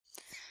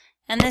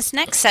In this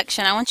next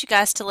section, I want you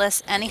guys to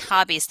list any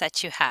hobbies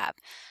that you have.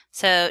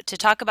 So to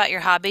talk about your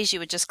hobbies, you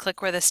would just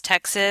click where this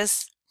text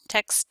is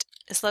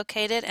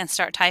located and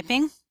start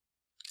typing.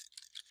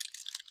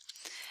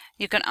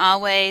 You can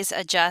always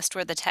adjust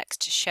where the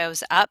text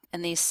shows up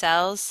in these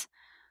cells,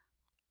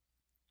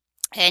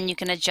 and you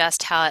can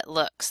adjust how it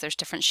looks. There's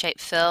different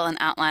shape fill and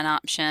outline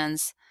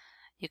options.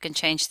 You can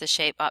change the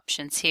shape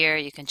options here.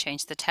 You can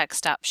change the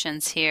text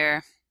options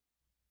here.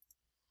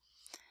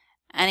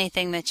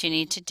 Anything that you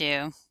need to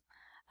do.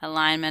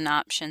 Alignment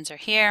options are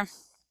here.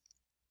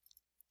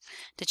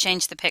 To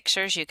change the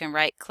pictures, you can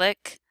right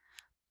click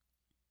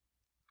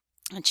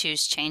and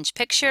choose Change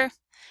Picture.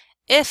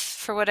 If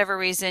for whatever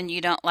reason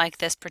you don't like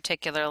this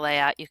particular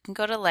layout, you can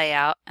go to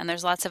Layout, and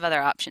there's lots of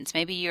other options.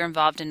 Maybe you're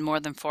involved in more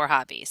than 4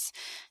 hobbies,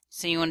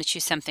 so you want to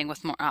choose something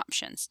with more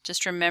options.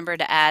 Just remember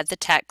to add the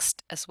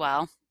text as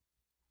well.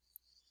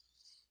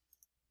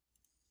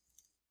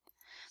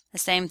 The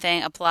same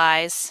thing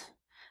applies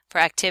for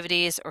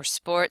activities or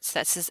sports.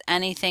 That says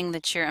anything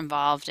that you're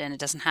involved in. It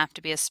doesn't have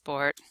to be a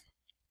sport.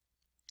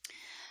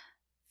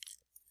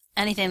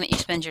 Anything that you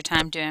spend your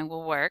time doing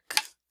will work.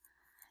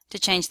 To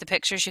change the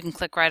pictures, you can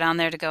click right on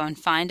there to go and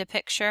find a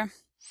picture.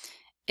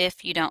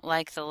 If you don't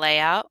like the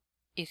layout,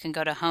 you can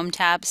go to Home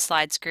tab,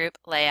 Slides Group,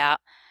 Layout,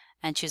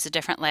 and choose a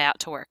different layout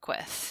to work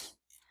with.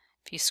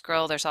 If you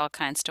scroll, there's all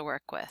kinds to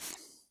work with.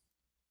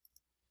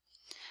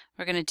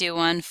 We're going to do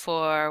one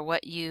for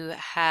what you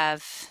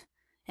have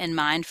in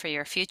mind for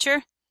your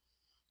future.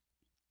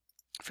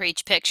 For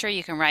each picture,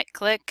 you can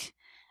right-click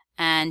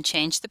and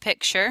change the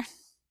picture.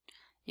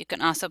 You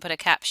can also put a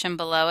caption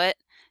below it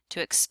to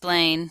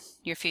explain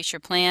your future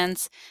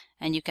plans,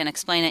 and you can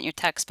explain it in your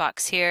text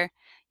box here.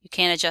 You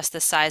can adjust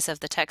the size of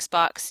the text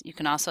box. You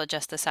can also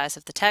adjust the size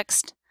of the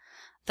text,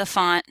 the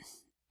font,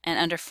 and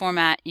under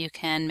Format, you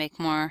can make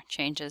more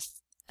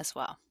changes as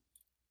well.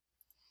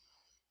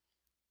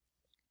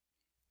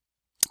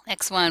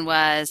 Next one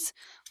was,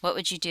 what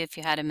would you do if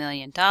you had $1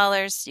 million?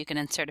 You can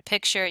insert a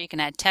picture, you can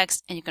add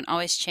text, and you can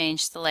always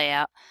change the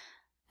layout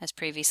as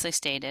previously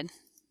stated.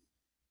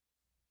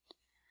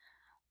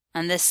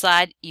 On this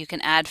slide, you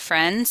can add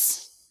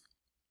friends.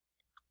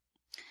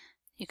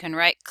 You can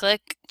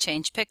right-click,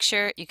 change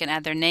picture. You can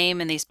add their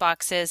name in these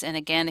boxes, and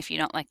again, if you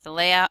don't like the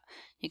layout,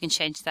 you can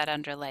change that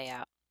under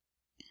Layout.